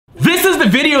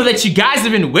video that you guys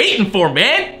have been waiting for,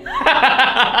 man.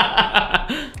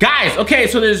 Guys, okay,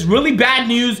 so there's really bad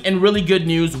news and really good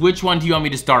news. Which one do you want me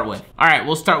to start with? All right,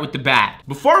 we'll start with the bad.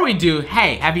 Before we do,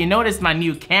 hey, have you noticed my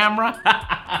new camera?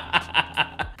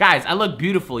 Guys, I look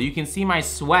beautiful. You can see my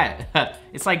sweat.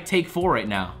 It's like take 4 right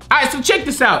now. All right, so check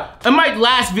this out. In my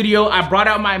last video, I brought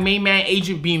out my main man,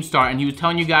 Agent Beamstar, and he was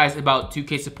telling you guys about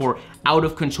 2K support out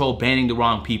of control, banning the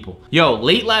wrong people. Yo,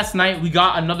 late last night, we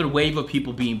got another wave of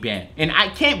people being banned. And I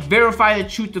can't verify the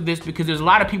truth of this because there's a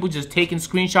lot of people just taking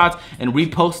screenshots and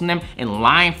reposting them and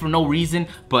lying for no reason.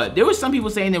 But there were some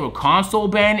people saying they were console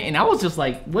banned, and I was just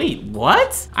like, wait,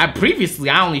 what? I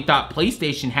only thought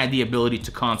PlayStation had the ability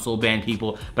to console ban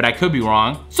people, but I could be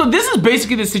wrong. So this is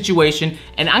basically the situation,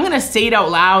 and I'm gonna say it out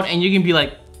loud, and you're gonna be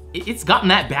like, it's gotten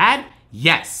that bad?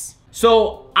 Yes.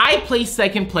 So I placed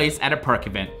second place at a perk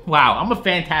event. Wow, I'm a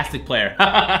fantastic player.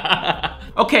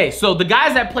 Okay, so the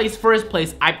guys that placed first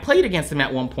place, I played against them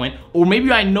at one point, or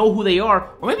maybe I know who they are,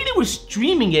 or maybe they were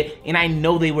streaming it and I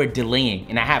know they were delaying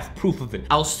and I have proof of it.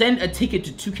 I'll send a ticket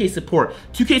to 2K support.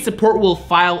 2K support will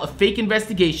file a fake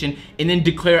investigation and then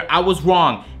declare I was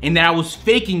wrong and that I was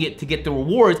faking it to get the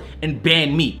rewards and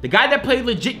ban me. The guy that played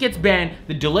legit gets banned,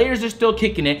 the delayers are still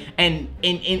kicking it, and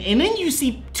then you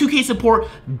see 2K support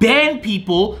ban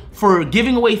people for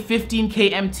giving away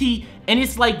 15K MT, and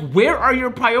it's like, where are your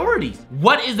priorities?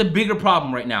 What is the bigger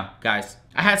problem right now, guys?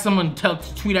 I had someone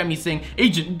tweet at me saying,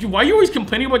 Agent, why are you always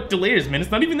complaining about delayers, man?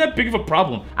 It's not even that big of a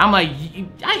problem. I'm like,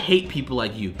 I hate people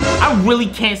like you. I really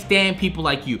can't stand people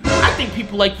like you. I think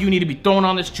people like you need to be thrown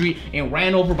on the street and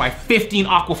ran over by 15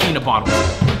 Aquafina bottles.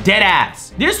 Dead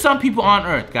ass. There's some people on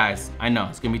earth, guys, I know,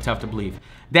 it's gonna be tough to believe,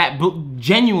 that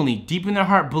genuinely, deep in their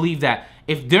heart, believe that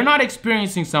if they're not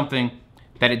experiencing something,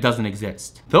 that it doesn't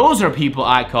exist. Those are people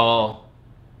I call,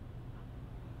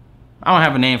 I don't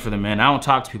have a name for them, man. I don't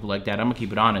talk to people like that. I'm gonna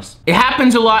keep it honest. It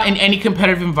happens a lot in any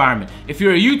competitive environment. If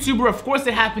you're a YouTuber, of course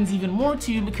it happens even more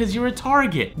to you because you're a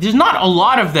target. There's not a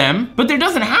lot of them, but there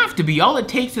doesn't have to be. All it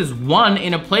takes is one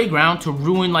in a playground to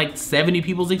ruin like 70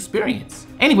 people's experience.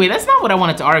 Anyway, that's not what I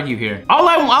wanted to argue here. All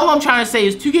I'm trying to say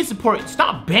is 2K support,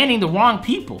 stop banning the wrong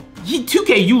people.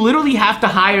 2K, you literally have to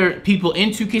hire people in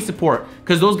 2K support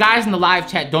because those guys in the live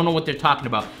chat don't know what they're talking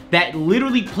about. That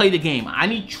literally play the game. I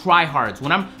need tryhards.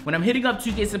 When I'm hitting up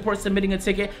 2K support submitting a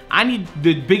ticket, I need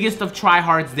the biggest of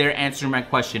tryhards there answering my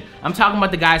question. I'm talking about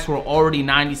the guys who are already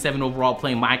 97 overall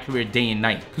playing my career day and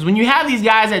night. Because when you have these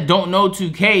guys that don't know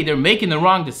 2K, they're making the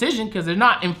wrong decision because they're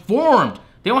not informed.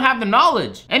 They don't have the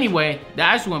knowledge. Anyway,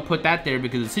 I just want to put that there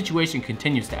because the situation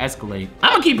continues to escalate.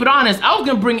 I'm gonna keep it honest. I was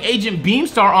gonna bring Agent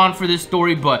Beamstar on for this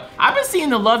story, but I've been seeing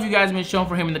the love you guys have been showing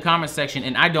for him in the comment section,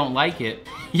 and I don't like it.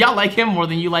 Y'all like him more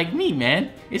than you like me,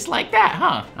 man. It's like that,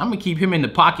 huh? I'm gonna keep him in the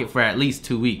pocket for at least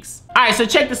 2 weeks. All right, so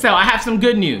check this out. I have some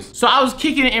good news. So I was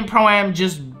kicking it in Pro-Am,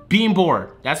 just being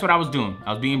bored. That's what I was doing.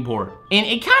 I was being bored. And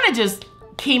it kind of just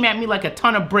came at me like a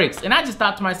ton of bricks, and I just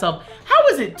thought to myself, how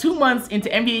is it 2 months into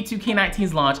NBA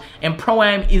 2K19's launch and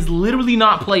Pro-Am is literally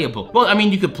not playable? Well, I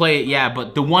mean, you could play it, yeah,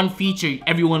 but the one feature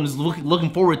everyone was looking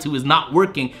forward to is not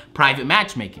working, private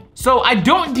matchmaking. So I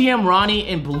don't DM Ronnie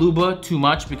and Baluba too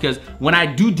much because when I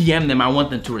do DM them, I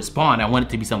want them to respond. I want it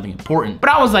to be something important.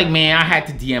 But I was like, man, I had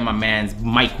to DM my man's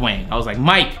Mike Wang. I was like,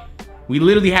 Mike, we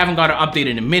literally haven't got an update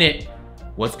in a minute.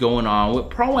 What's going on with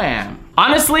Pro-Am?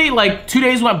 Honestly, like 2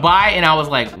 days went by and I was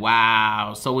like,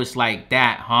 wow, so it's like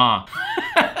that, huh?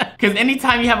 Because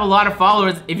anytime you have a lot of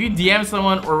followers, if you DM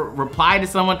someone or reply to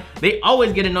someone, they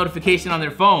always get a notification on their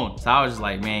phone. So I was just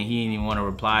like, man, he didn't even want to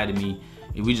reply to me.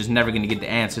 We're just never gonna get the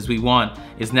answers we want.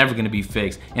 It's never gonna be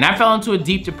fixed. And I fell into a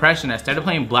deep depression. I started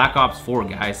playing Black Ops 4,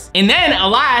 guys. And then,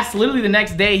 alas, literally the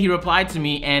next day, he replied to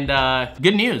me and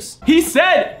good news. He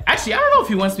said, actually, I don't know if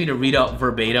he wants me to read out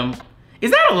verbatim. Is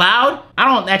that allowed? I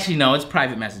don't actually know, it's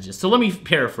private messages. So let me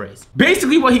paraphrase.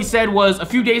 Basically what he said was a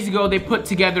few days ago, they put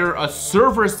together a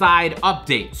server side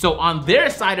update. So on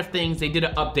their side of things, they did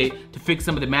an update to fix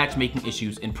some of the matchmaking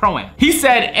issues in Pro-Am. He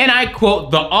said, and I quote,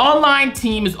 the online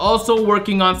team is also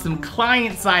working on some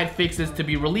client side fixes to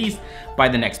be released by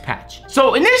the next patch.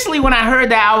 So initially when I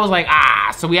heard that, I was like,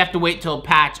 so we have to wait till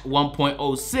patch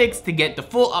 1.06 to get the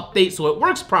full update so it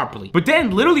works properly. But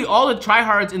then literally all the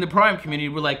tryhards in the Pro-Am community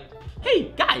were like,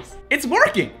 hey guys, it's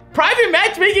working. Private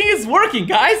matchmaking is working,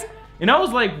 guys. And I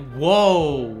was like,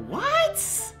 whoa,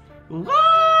 what?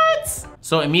 What?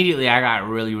 So immediately I got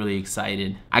really, really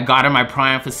excited. I got in my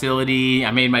Prime facility,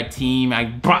 I made my team, I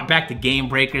brought back the game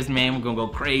breakers, man, we're gonna go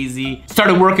crazy.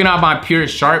 Started working on my pure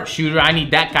sharpshooter. I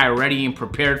need that guy ready and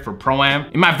prepared for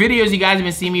Pro-Am. In my videos, you guys have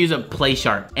been seeing me use a play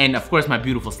sharp. And of course, my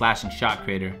beautiful slashing shot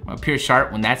creator. My pure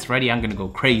sharp, when that's ready, I'm gonna go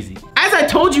crazy. As I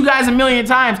told you guys a million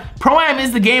times, Pro-Am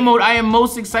is the game mode I am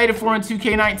most excited for in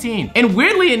 2K19. And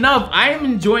weirdly enough, I am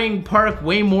enjoying Park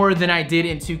way more than I did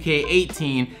in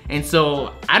 2K18. And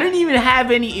so I didn't even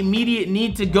have any immediate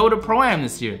need to go to Pro-Am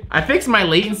this year. I fixed my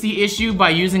latency issue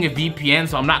by using a VPN,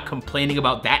 so I'm not complaining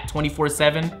about that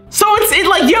 24/7. So it's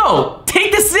like, yo,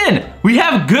 take this in. We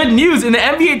have good news in the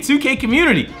NBA 2K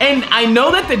community. And I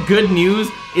know that the good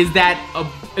news is that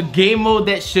a game mode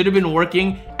that should have been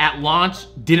working at launch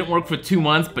didn't work for 2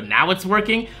 months, but now it's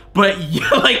working. But yeah,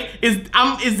 like, is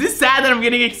this sad that I'm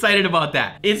getting excited about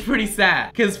that? It's pretty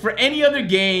sad, because for any other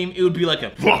game, it would be like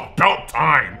about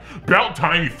time. About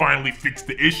time you finally fixed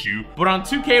the issue. But on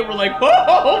 2K, we're like,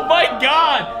 oh my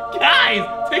God,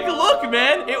 guys, take a look,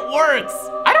 man, it works.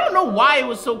 I don't know why it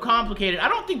was so complicated. I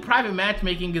don't think private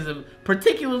matchmaking is a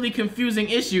particularly confusing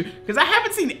issue, because I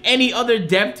haven't seen any other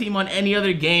dev team on any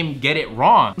other game get it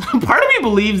wrong. Part of me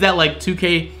believes that like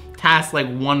 2K tasked like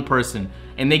one person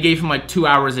and they gave him like 2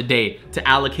 hours a day to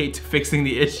allocate to fixing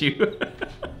the issue.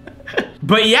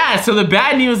 But yeah, so the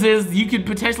bad news is you could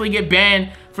potentially get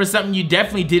banned for something you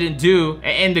definitely didn't do.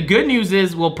 And the good news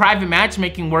is, well, private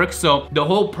matchmaking works, so the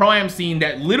whole Pro-Am scene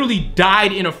that literally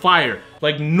died in a fire,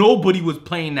 like nobody was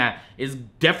playing that, is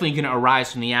definitely gonna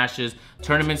arise from the ashes.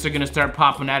 Tournaments are gonna start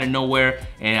popping out of nowhere,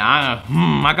 and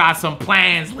I got some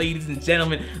plans, ladies and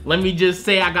gentlemen. Let me just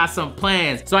say I got some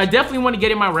plans. So I definitely want to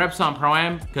get in my reps on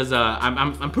Pro-Am, because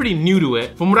I'm pretty new to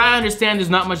it. From what I understand, there's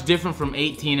not much different from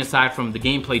 18 aside from the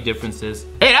gameplay differences.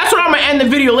 Hey, that's where I'm gonna end the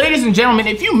video, ladies and gentlemen.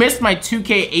 If you missed my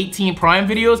 2K18 Pro-Am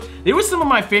videos, they were some of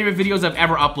my favorite videos I've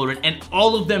ever uploaded, and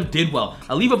all of them did well.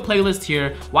 I'll leave a playlist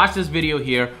here, watch this video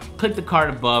here, click the card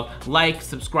above, like,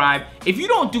 subscribe. If you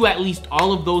don't do at least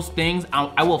all of those things,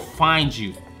 I will find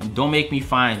you. And don't make me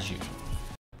find you.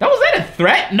 Was that a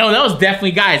threat? No, that was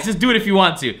definitely, guys, just do it if you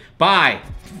want to. Bye.